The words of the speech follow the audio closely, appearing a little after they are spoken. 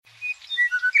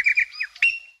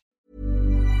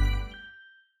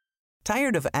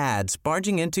Tired of ads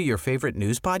barging into your favorite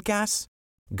news podcasts?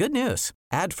 Good news.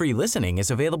 Ad-free listening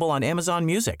is available on Amazon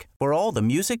Music for all the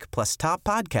music plus top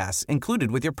podcasts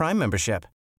included with your Prime membership.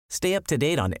 Stay up to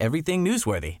date on everything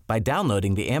newsworthy by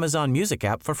downloading the Amazon Music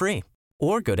app for free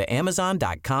or go to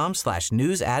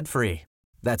amazon.com/news ad free.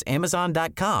 That's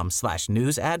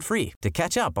amazon.com/news ad free to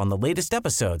catch up on the latest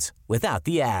episodes without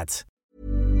the ads.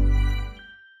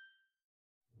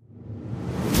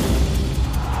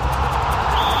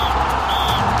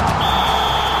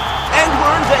 And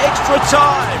we're into extra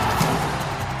time.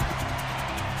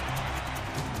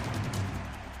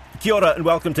 Kia ora and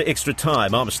welcome to Extra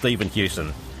Time. I'm Stephen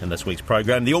Hewson. In this week's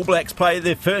programme, the All Blacks play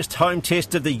their first home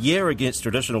test of the year against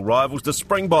traditional rivals, the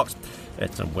Springboks.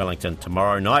 It's in Wellington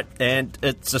tomorrow night, and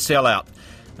it's a sellout.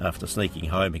 After sneaking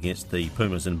home against the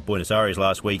Pumas in Buenos Aires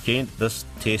last weekend, this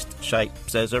test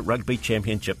shapes as a rugby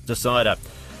championship decider.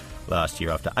 Last year,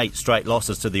 after 8 straight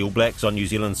losses to the All Blacks on New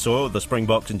Zealand soil, the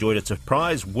Springboks enjoyed a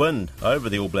surprise win over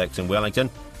the All Blacks in Wellington.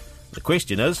 The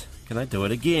question is, can they do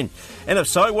it again? And if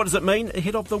so, what does it mean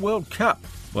ahead of the World Cup?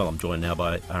 Well, I'm joined now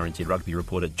by RNZ rugby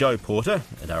reporter Joe Porter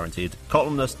and RNZ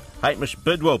columnist Hamish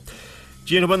Bidwell.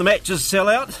 Gentlemen, the match is a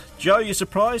sellout. Joe, you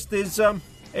surprised there's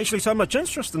actually so much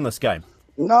interest in this game?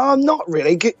 No, not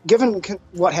really. Given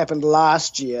what happened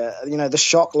last year, the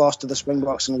shock loss to the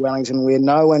Springboks in Wellington where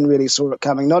no one really saw it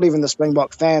coming. Not even the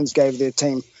Springbok fans gave their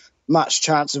team much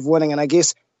chance of winning. And I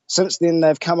guess since then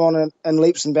they've come on in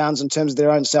leaps and bounds in terms of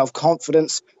their own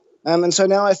self-confidence. And so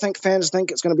now I think fans think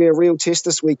it's going to be a real test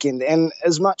this weekend. And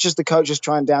as much as the coaches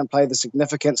try and downplay the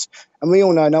significance, and we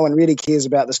all know no one really cares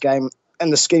about this game in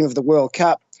the scheme of the World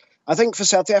Cup, I think for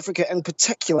South Africa in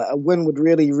particular, a win would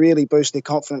really, really boost their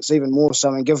confidence even more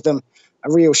so and give them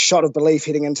a real shot of belief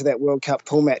heading into that World Cup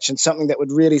pool match and something that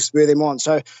would really spur them on.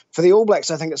 So for the All Blacks,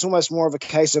 I think it's almost more of a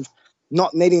case of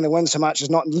not needing the win so much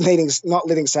as not letting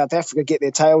South Africa get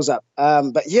their tails up.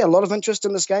 But yeah, a lot of interest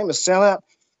in this game, a sellout.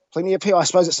 Plenty of people. I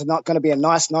suppose it's not going to be a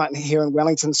nice night here in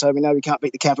Wellington, so we know we can't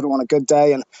beat the capital on a good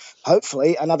day, and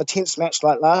hopefully another tense match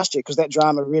like last year, because that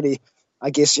drama really,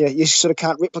 I guess, you sort of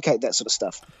can't replicate that sort of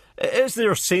stuff. Is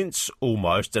there a sense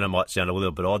almost, and it might sound a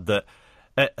little bit odd, that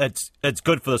it's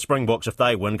good for the Springboks if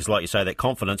they win, because like you say, that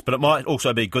confidence, but it might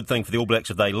also be a good thing for the All Blacks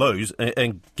if they lose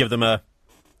and give them a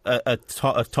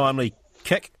timely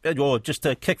kick, or just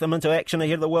to kick them into action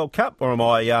ahead of the World Cup, or am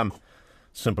I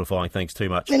simplifying things too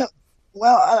much?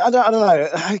 Well, I don't know.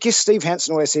 I guess Steve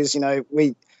Hansen always says, you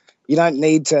don't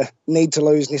need to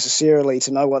lose necessarily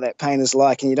to know what that pain is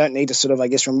like, and you don't need to sort of, I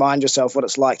guess, remind yourself what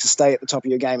it's like to stay at the top of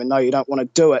your game and know you don't want to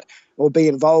do it or be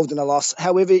involved in a loss.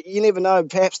 However, you never know.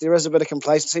 Perhaps there is a bit of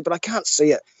complacency, but I can't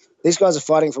see it. These guys are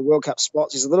fighting for World Cup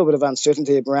spots. There's a little bit of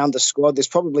uncertainty around the squad. There's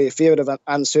probably a fair bit of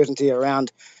uncertainty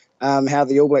around how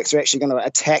the All Blacks are actually going to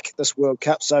attack this World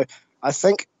Cup. So I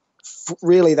think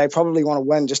really they probably want to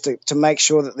win just to make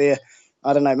sure that they're,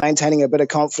 maintaining a bit of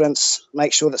confidence,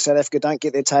 make sure that South Africa don't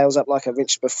get their tails up like I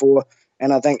mentioned before.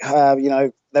 And I think,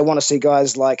 they want to see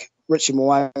guys like Richie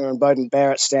Mo'unga and Beauden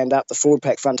Barrett stand up, the forward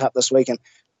pack front up this week and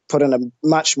put in a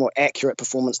much more accurate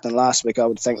performance than last week, I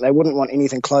would think. They wouldn't want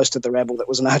anything close to the rabble that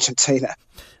was in Argentina.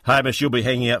 Hamish, you'll be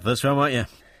hanging out for this one, won't you?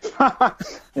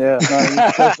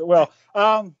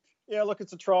 Yeah, look,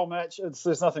 it's a trial match.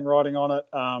 There's nothing riding on it.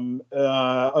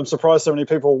 I'm surprised so many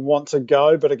people want to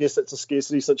go, but I guess it's a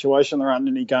scarcity situation. There aren't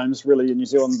any games really in New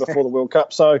Zealand before the World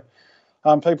Cup, so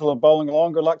people are bowling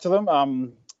along. Good luck to them.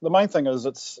 The main thing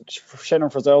is Shannon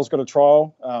Frizzell's got a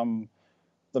trial.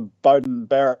 The Beauden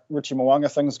Barrett, Richie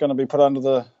Mo'unga thing is going to be put under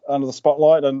the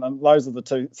spotlight, and those are the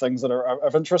two things that are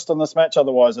of interest in this match.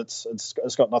 Otherwise, it's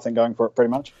got nothing going for it,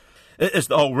 pretty much. Is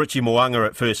the old Richie Mo'unga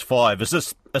at first 5? Is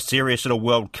this a serious sort of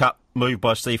World Cup move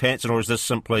by Steve Hansen, or is this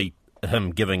simply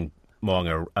him giving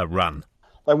Mo'unga a run?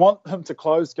 They want him to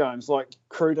close games like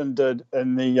Cruden did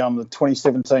in the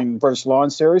 2017 British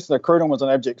Lions series. So Cruden was an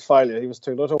abject failure. He was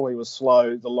too little, he was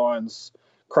slow, the Lions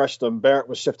crushed him. Barrett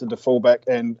was shifted to fullback,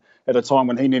 and at a time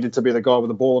when he needed to be the guy with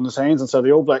the ball in his hands. And so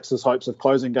the All Blacks' hopes of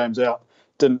closing games out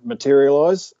didn't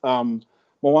materialise.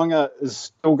 Mo'unga is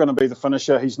still going to be the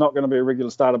finisher. He's not going to be a regular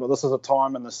starter, but this is a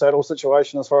time in the saddle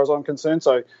situation as far as I'm concerned.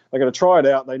 So they're going to try it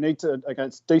out. They need to,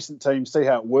 against decent teams, see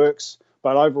how it works.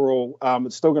 But overall,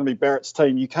 it's still going to be Barrett's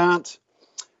team. You can't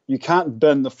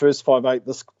bin the first 5-8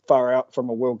 this far out from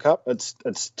a World Cup. It's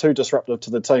too disruptive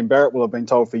to the team. Barrett will have been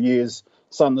told for years,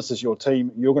 son, this is your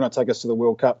team. You're going to take us to the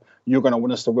World Cup. You're going to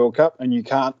win us the World Cup. And you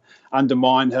can't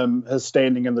undermine his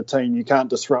standing in the team. You can't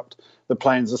disrupt the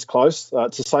plans this close.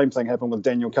 It's the same thing happened with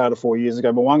Daniel Carter 4 years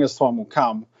ago. Mo'unga's time will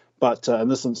come, but in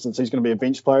this instance, he's going to be a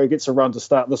bench player. He gets a run to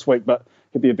start this week, but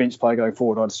he'll be a bench player going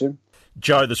forward, I'd assume.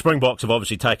 Joe, the Springboks have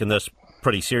obviously taken this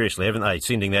pretty seriously, haven't they,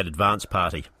 sending that advance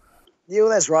party? Yeah, well,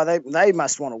 that's right. They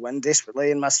must want to win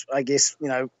desperately and must, I guess,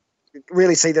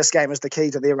 really see this game as the key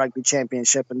to their rugby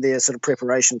championship and their sort of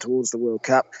preparation towards the World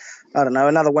Cup. I don't know,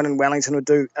 another win in Wellington would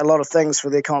do a lot of things for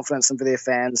their confidence and for their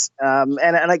fans. And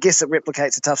I guess it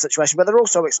replicates a tough situation, but they're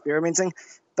also experimenting.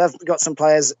 They've got some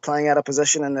players playing out of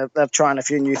position and they're trying a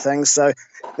few new things. So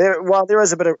while there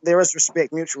is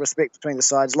mutual respect between the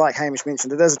sides, like Hamish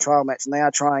mentioned, it is a trial match and they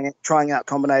are trying out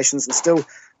combinations and still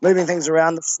moving things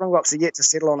around. The Springboks are yet to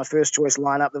settle on a first choice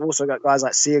lineup. They've also got guys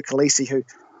like Sia Khaleesi, who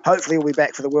hopefully will be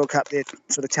back for the World Cup, their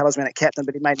sort of talismanic captain,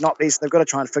 but he may not be, so they've got to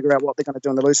try and figure out what they're going to do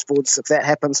in the loose forwards if that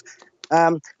happens.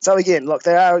 So again, look,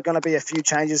 there are going to be a few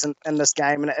changes in this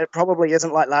game, and it probably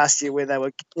isn't like last year where they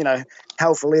were,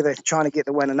 hell for leather trying to get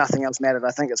the win and nothing else mattered.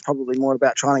 I think it's probably more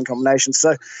about trying combinations.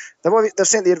 So they've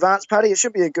sent the advance party. It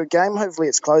should be a good game. Hopefully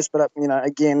it's close, but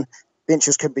again,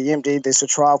 benches could be emptied. There's a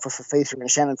trial for Fafita and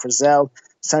Shannon Frizzell.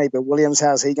 Sonny Bill Williams,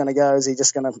 how's he going to go? Is he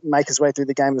just going to make his way through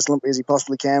the game as limply as he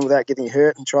possibly can without getting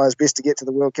hurt and try his best to get to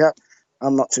the World Cup?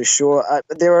 I'm not too sure.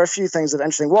 But there are a few things that are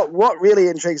interesting. What really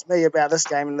intrigues me about this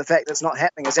game and the fact that it's not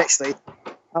happening is actually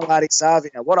Ardie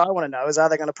Savia. What I want to know is, are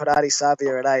they going to put Ardie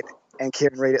Savia at 8 and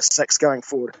Kieran Reid at 6 going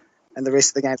forward, and the rest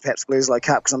of the games perhaps Bledisloe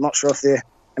Cup? Because I'm not sure if they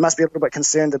must be a little bit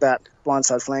concerned about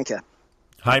blindside flanker.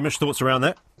 Hamish, thoughts around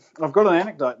that? I've got an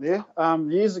anecdote there.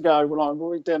 Years ago, when I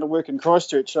went down to work in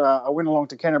Christchurch, I went along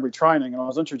to Canterbury training and I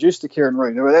was introduced to Kieran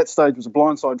Reid, who at that stage was a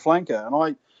blindside flanker. And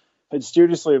I had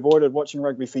studiously avoided watching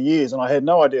rugby for years and I had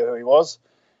no idea who he was.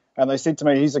 And they said to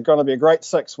me, he's going to be a great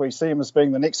 6. We see him as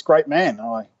being the next great man. And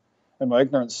I, in my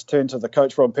ignorance, turned to the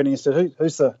coach, Rob Penny, and said,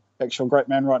 who's the actual great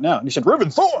man right now? And he said,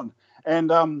 Reuben Thorne. And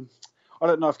I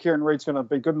don't know if Kieran Reid's going to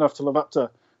be good enough to live up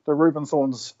to Reuben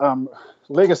Thorne's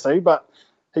legacy, but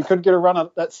he could get a run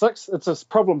at 6. It's a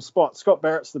problem spot. Scott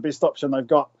Barrett's the best option they've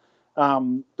got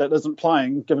that isn't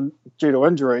playing due to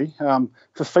injury.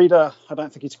 Fafita, I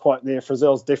don't think he's quite there.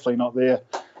 Frizzell's definitely not there.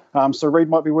 So Reid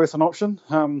might be worth an option.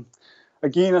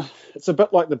 Again, it's a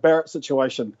bit like the Barrett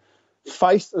situation.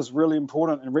 Face is really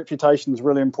important and reputation is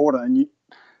really important. And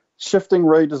shifting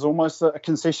Reid is almost a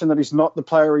concession that he's not the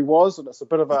player he was, and it's a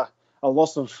bit of a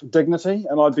loss of dignity.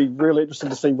 And I'd be really interested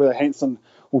to see whether Hansen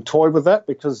will toy with that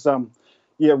because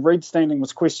Reid's standing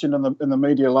was questioned in the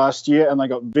media last year, and they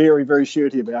got very, very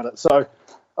shirty about it. So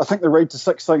I think the Reid to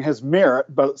 6 thing has merit,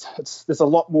 but there's a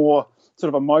lot more sort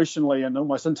of emotionally and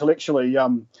almost intellectually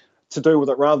to do with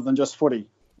it rather than just footy.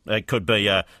 It could be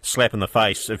a slap in the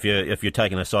face if you're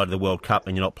taking a side of the World Cup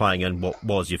and you're not playing in what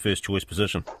was your first choice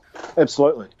position.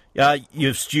 Absolutely.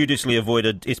 You've studiously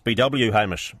avoided SBW,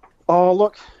 Hamish. Oh,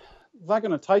 look. They're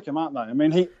going to take him, aren't they? I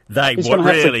mean, they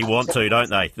really want to, don't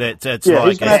they? He's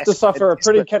going to have to suffer a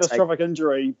pretty catastrophic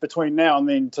injury between now and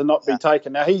then to not be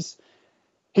taken. Now, he's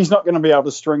not going to be able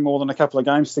to string more than a couple of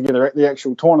games together at the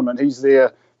actual tournament. He's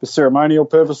there for ceremonial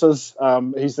purposes.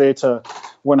 He's there to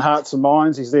win hearts and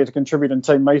minds. He's there to contribute in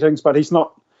team meetings, but he's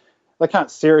not. They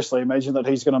can't seriously imagine that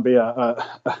he's going to be a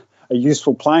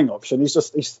useful playing option.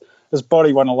 His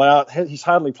body won't allow it. He's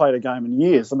hardly played a game in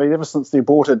years. I mean, ever since the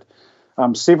aborted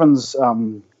Sevens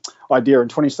idea in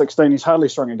 2016, he's hardly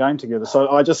strung a game together. So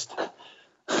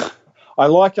I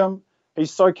like him.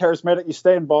 He's so charismatic. You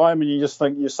stand by him and you just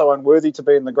think you're so unworthy to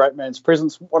be in the great man's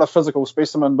presence. What a physical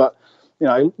specimen. But,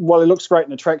 while he looks great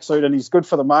in a tracksuit and he's good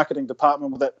for the marketing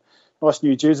department with that nice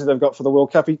new jersey they've got for the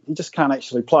World Cup, he just can't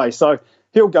actually play. So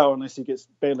he'll go unless he gets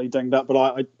badly dinged up. But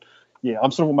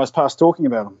I'm sort of almost past talking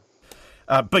about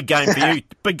him. Big game for you.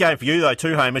 Big game for you, though,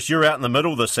 too, Hamish. You're out in the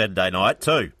middle this Saturday night,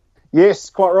 too. Yes,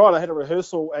 quite right. I had a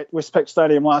rehearsal at Westpac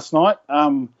Stadium last night.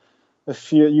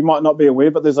 If you might not be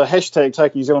aware, but there's a hashtag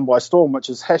taking New Zealand by storm, which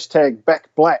is hashtag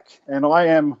Back Black. And I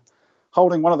am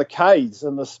holding one of the Ks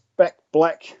in this Back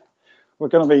Black.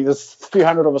 There's a few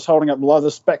hundred of us holding up below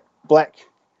this Back Black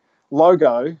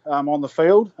logo on the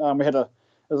field. We had a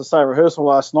rehearsal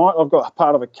last night. I've got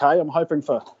part of a K. I'm hoping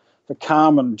for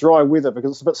calm and dry weather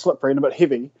because it's a bit slippery and a bit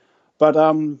heavy. But,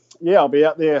 I'll be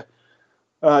out there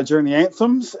during the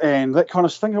anthems and that kind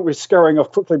of thing. We're scurrying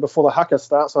off quickly before the haka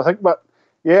starts, I think. But,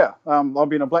 I'll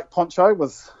be in a black poncho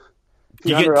with Do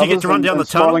you get to run down the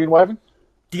tunnel? Smiling and waving.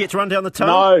 Do you get to run down the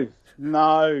tunnel?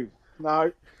 No.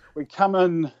 We come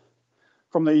in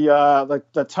from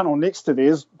the tunnel next to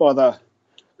theirs by the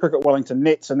Cricket Wellington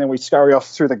nets, and then we scurry off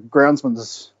through the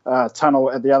groundsman's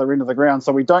tunnel at the other end of the ground.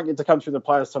 So we don't get to come through the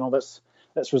players' tunnel.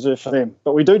 That's reserved for them.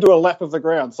 But we do a lap of the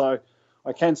ground, so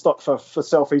I can stop for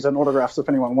selfies and autographs if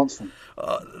anyone wants them.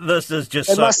 This is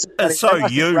just so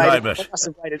you, Hamish. They must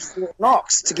have rated Fort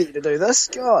Knox to get you to do this.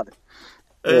 God.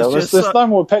 There's no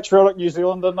more patriotic New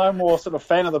Zealander, no more sort of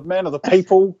man of the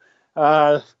people.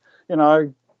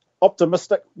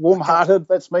 optimistic, warm-hearted.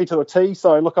 That's me to a T.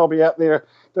 So, look, I'll be out there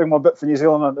doing my bit for New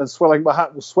Zealand and swelling. My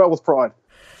heart will swell with pride.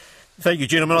 Thank you,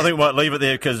 gentlemen. I think we might leave it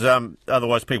there because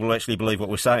otherwise people will actually believe what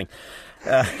we're saying.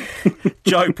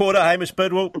 Joe Porter, Hamish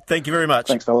Bidwell, thank you very much.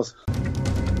 Thanks, fellas.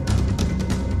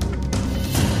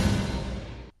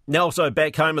 Now also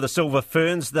back home at the Silver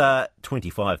Ferns, they're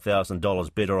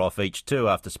 $25,000 better off each too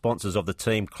after sponsors of the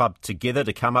team clubbed together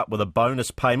to come up with a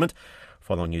bonus payment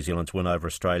following New Zealand's win over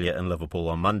Australia in Liverpool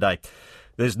on Monday.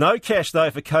 There's no cash, though,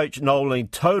 for coach Nolene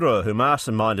Taurua, who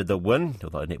masterminded the win,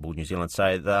 although Netball New Zealand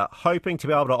say they're hoping to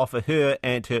be able to offer her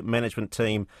and her management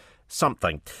team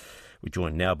something. We're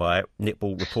joined now by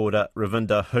netball reporter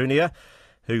Ravinda Hunia,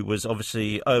 who was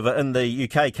obviously over in the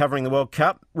UK covering the World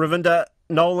Cup. Ravinda,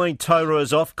 Nolene Taurua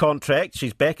is off contract.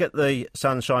 She's back at the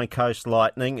Sunshine Coast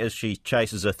Lightning as she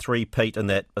chases a three-peat in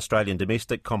that Australian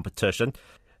domestic competition.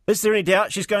 Is there any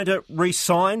doubt she's going to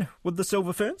re-sign with the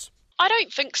Silver Ferns? I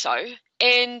don't think so.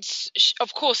 And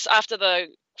of course, after the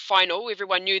final,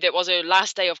 everyone knew that was her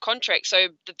last day of contract. So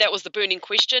that was the burning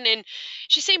question. And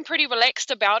she seemed pretty relaxed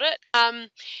about it,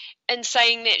 and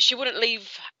saying that she wouldn't leave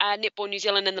Netball New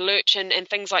Zealand in the lurch and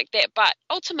things like that. But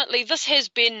ultimately, this has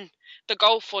been the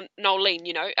goal for Nolene,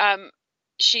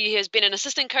 She has been an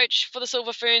assistant coach for the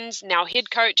Silver Ferns, now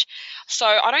head coach. So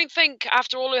I don't think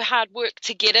after all her hard work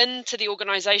to get into the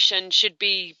organisation she'd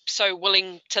be so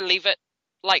willing to leave it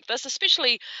like this,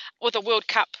 especially with a World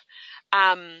Cup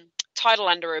title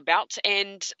under her belt.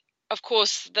 And of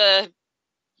course, the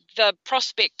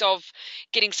prospect of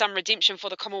getting some redemption for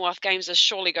the Commonwealth Games is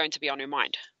surely going to be on her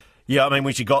mind. Yeah, I mean,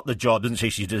 when she got the job, didn't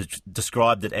she? She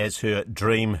described it as her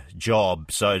dream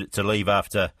job. So to leave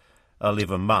after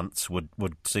 11 months would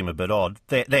seem a bit odd.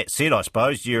 That said, I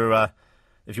suppose if you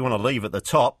want to leave at the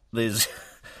top, there's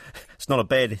it's not a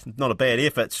bad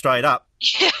effort straight up.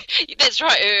 Yeah, that's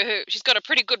right. She's got a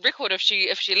pretty good record if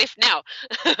she left now.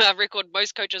 A record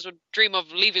most coaches would dream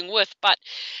of leaving with. But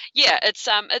yeah, it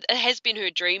has been her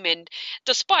dream, and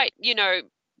despite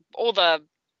all the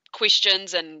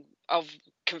questions and of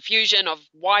confusion of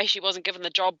why she wasn't given the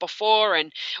job before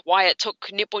and why it took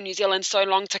Netball New Zealand so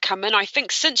long to come in, I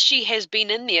think since she has been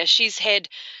in there, she's had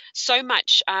so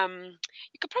much,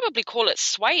 you could probably call it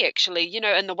sway actually,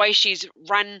 in the way she's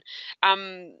run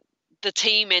the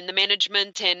team and the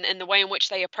management and the way in which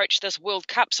they approach this World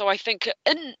Cup. So I think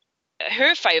in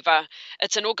her favour,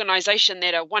 it's an organisation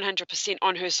that are 100%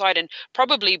 on her side and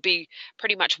probably be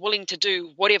pretty much willing to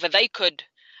do whatever they could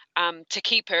to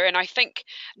keep her. And I think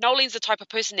Nolene's the type of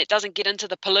person that doesn't get into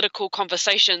the political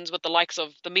conversations with the likes of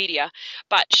the media,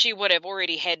 but she would have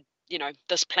already had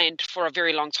this planned for a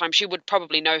very long time. She would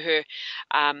probably know her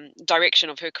direction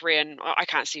of her career, and I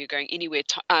can't see her going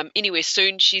anywhere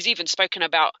soon. She's even spoken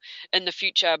about in the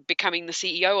future becoming the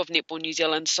CEO of Netball New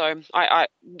Zealand. So I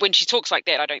when she talks like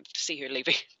that, I don't see her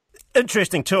leaving.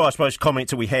 Interesting too, I suppose,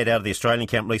 comments that we had out of the Australian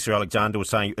camp. Lisa Alexander was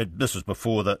saying, this was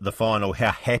before the final,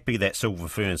 how happy that Silver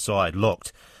Fern side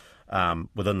looked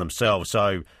within themselves.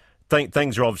 So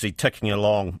things are obviously ticking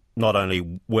along, not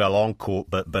only well on court,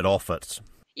 but off it.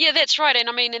 Yeah, that's right. And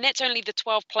I mean, and that's only the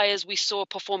 12 players we saw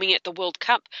performing at the World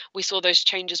Cup. We saw those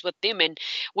changes with them. And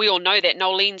we all know that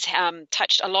Nolene's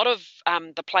touched a lot of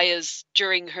the players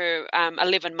during her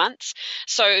 11 months.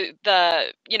 So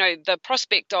the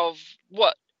prospect of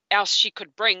what else she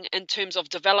could bring in terms of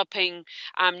developing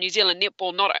New Zealand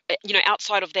netball, not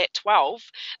outside of that 12,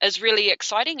 is really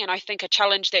exciting, and I think a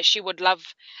challenge that she would love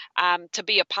to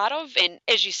be a part of. And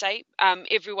as you say,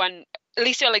 everyone,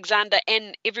 Lisa Alexander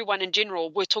and everyone in general,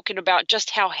 were talking about just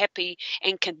how happy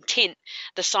and content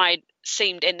the side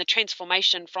seemed, and the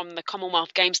transformation from the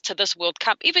Commonwealth Games to this World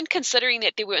Cup, even considering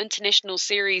that there were international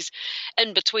series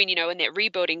in between, in that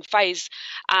rebuilding phase.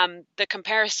 The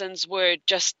comparisons were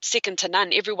just second to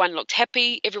none. Everyone looked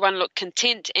happy, everyone looked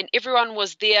content, and everyone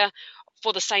was there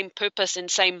for the same purpose and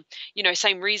same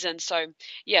reason. So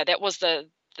yeah, that was the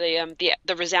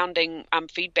resounding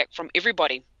feedback from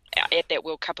everybody at that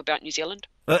World Cup about New Zealand.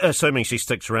 Assuming she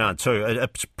sticks around too,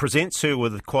 it presents her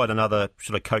with quite another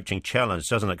sort of coaching challenge,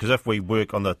 doesn't it? Because if we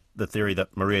work on the theory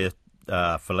that Maria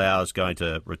Folau is going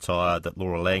to retire, that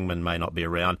Laura Langman may not be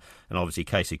around, and obviously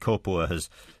Casey Kopua has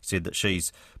said that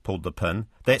she's pulled the pin,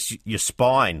 that's your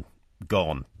spine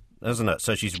gone, isn't it?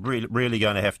 So she's really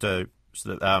going to have to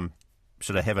sort of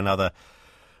have another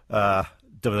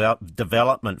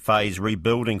development phase,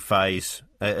 rebuilding phase,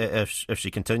 if she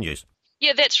continues.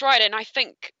 Yeah, that's right. And I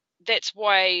think that's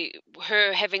why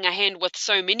her having a hand with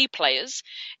so many players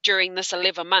during this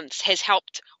 11 months has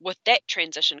helped with that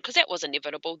transition, because that was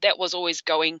inevitable. That was always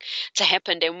going to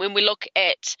happen. And when we look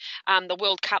at the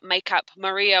World Cup makeup,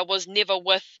 Maria was never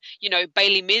with,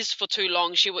 Bailey Mes for too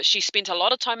long. She spent a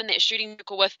lot of time in that shooting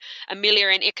circle with Amelia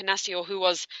and Ekenasio, who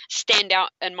was standout,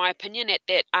 in my opinion, at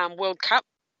that World Cup.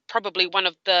 Probably one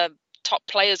of the top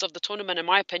players of the tournament, in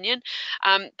my opinion.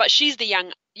 But she's the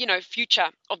young, future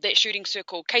of that shooting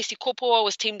circle. Casey Kopoa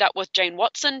was teamed up with Jane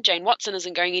Watson. Jane Watson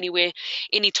isn't going anywhere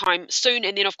anytime soon.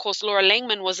 And then, of course, Laura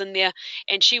Langman was in there,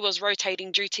 and she was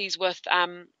rotating duties with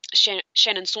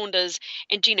Shannon Saunders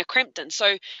and Gina Crampton.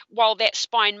 So while that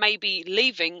spine may be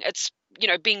leaving, it's,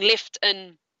 being left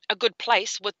in a good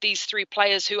place with these three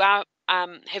players who are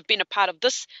have been a part of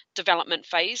this development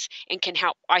phase and can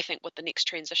help, I think, with the next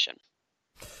transition.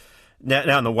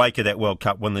 Now, in the wake of that World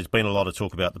Cup, when there's been a lot of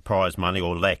talk about the prize money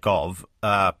or lack of,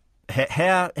 how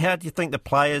do you think the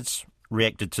players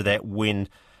reacted to that when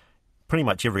pretty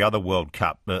much every other World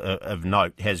Cup of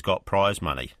note has got prize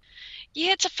money?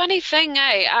 Yeah, it's a funny thing,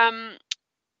 eh?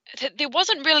 There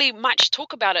wasn't really much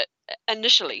talk about it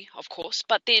initially, of course,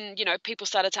 but then, people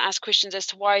started to ask questions as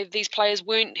to why these players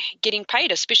weren't getting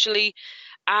paid, especially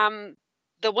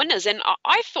the winners. And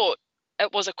I thought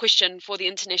it was a question for the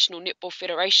International Netball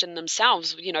Federation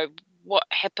themselves, what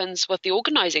happens with the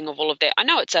organising of all of that. I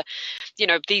know it's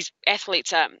these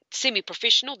athletes are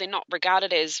semi-professional. They're not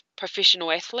regarded as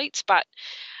professional athletes, but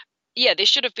yeah, there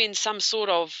should have been some sort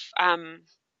of,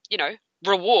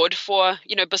 reward for,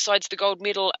 besides the gold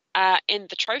medal and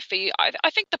the trophy. I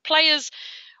think the players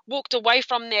walked away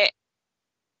from that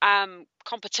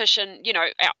competition,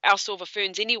 our Silver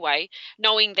Ferns anyway,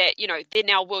 knowing that, they're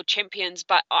now world champions,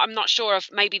 but I'm not sure if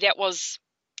maybe that was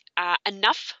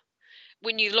enough.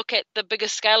 When you look at the bigger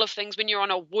scale of things, when you're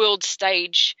on a world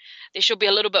stage, there should be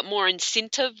a little bit more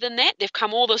incentive than that. They've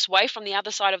come all this way from the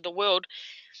other side of the world.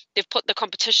 They've put the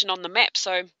competition on the map.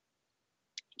 So,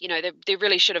 there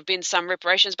really should have been some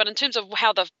reparations. But in terms of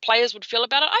how the players would feel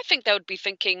about it, I think they would be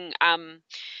thinking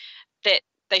that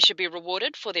they should be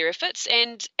rewarded for their efforts,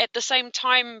 and at the same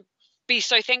time be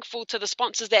so thankful to the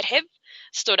sponsors that have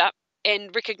stood up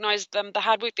and recognised the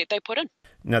hard work that they put in.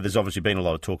 Now, there's obviously been a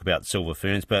lot of talk about Silver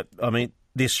Ferns, but, I mean,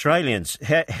 the Australians,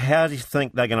 how do you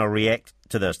think they're going to react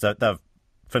to this? They've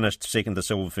finished second to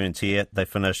Silver Ferns here. They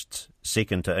finished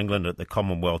second to England at the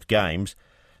Commonwealth Games.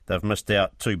 They've missed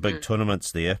out two big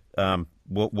tournaments there.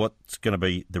 What's going to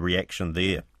be the reaction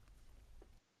there?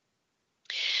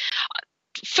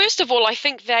 First of all, I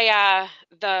think they are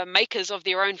the makers of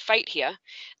their own fate here.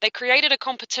 They created a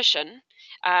competition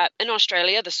in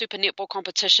Australia, the Super Netball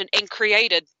competition, and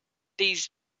created these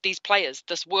players,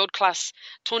 this world-class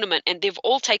tournament, and they've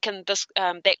all taken this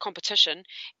that competition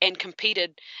and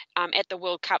competed at the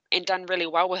World Cup and done really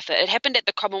well with it. It happened at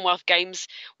the Commonwealth Games.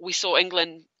 We saw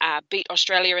England beat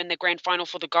Australia in the grand final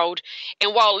for the gold,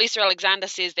 and while Lisa Alexander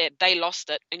says that they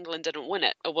lost it, England didn't win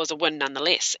it. It was a win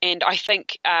nonetheless, and I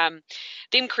think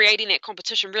them creating that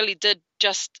competition really did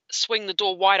just swing the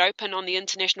door wide open on the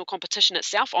international competition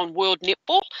itself, on world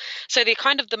netball. So they're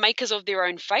kind of the makers of their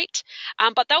own fate,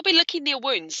 but they'll be licking their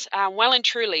wounds well and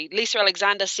truly. Lisa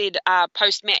Alexander said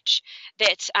post-match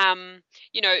that,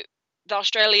 the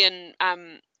Australian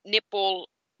netball,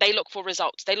 they look for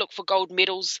results. They look for gold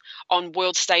medals on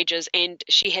world stages, and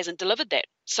she hasn't delivered that.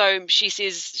 So she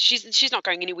says she's not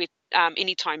going anywhere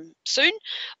anytime soon,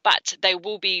 but they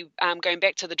will be going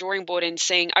back to the drawing board and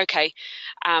saying, okay,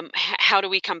 how do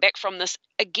we come back from this?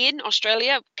 Again,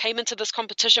 Australia came into this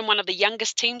competition one of the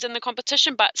youngest teams in the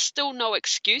competition, but still no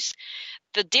excuse.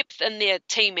 The depth in their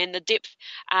team and the depth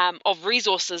of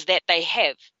resources that they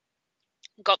have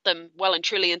got them well and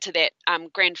truly into that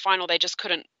grand final. They just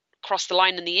couldn't cross the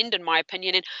line in the end, in my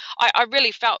opinion. And I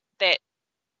really felt that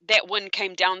win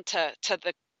came down to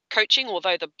the coaching,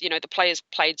 although the players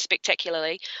played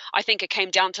spectacularly. I think it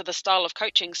came down to the style of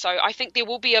coaching. So I think there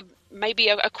will be maybe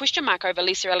a question mark over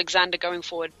Lisa Alexander going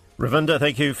forward. Ravinda,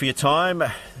 thank you for your time.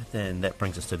 And that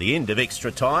brings us to the end of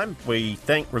Extra Time. We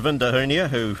thank Ravinda Hunia,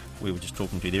 who we were just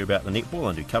talking to there about the netball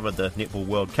and who covered the Netball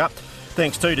World Cup.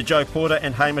 Thanks too to Joe Porter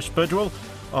and Hamish Bidwell.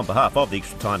 On behalf of the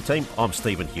Extra Time team, I'm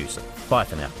Stephen Hewson. Bye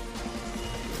for now.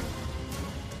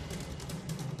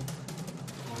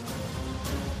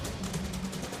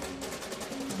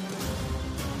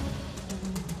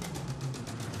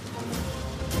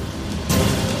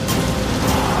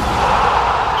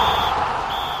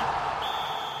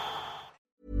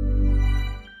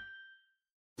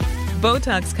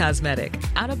 Botox Cosmetic,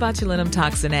 out of botulinum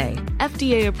toxin A,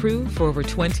 FDA approved for over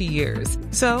 20 years.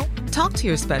 So, talk to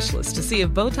your specialist to see if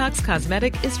Botox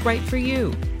Cosmetic is right for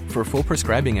you. For full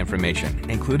prescribing information,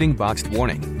 including boxed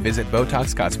warning, visit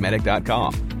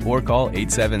BotoxCosmetic.com or call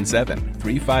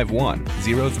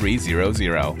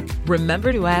 877-351-0300.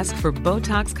 Remember to ask for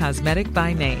Botox Cosmetic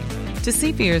by name. To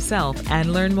see for yourself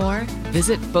and learn more,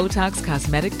 visit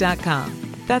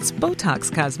BotoxCosmetic.com. That's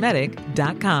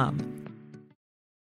BotoxCosmetic.com.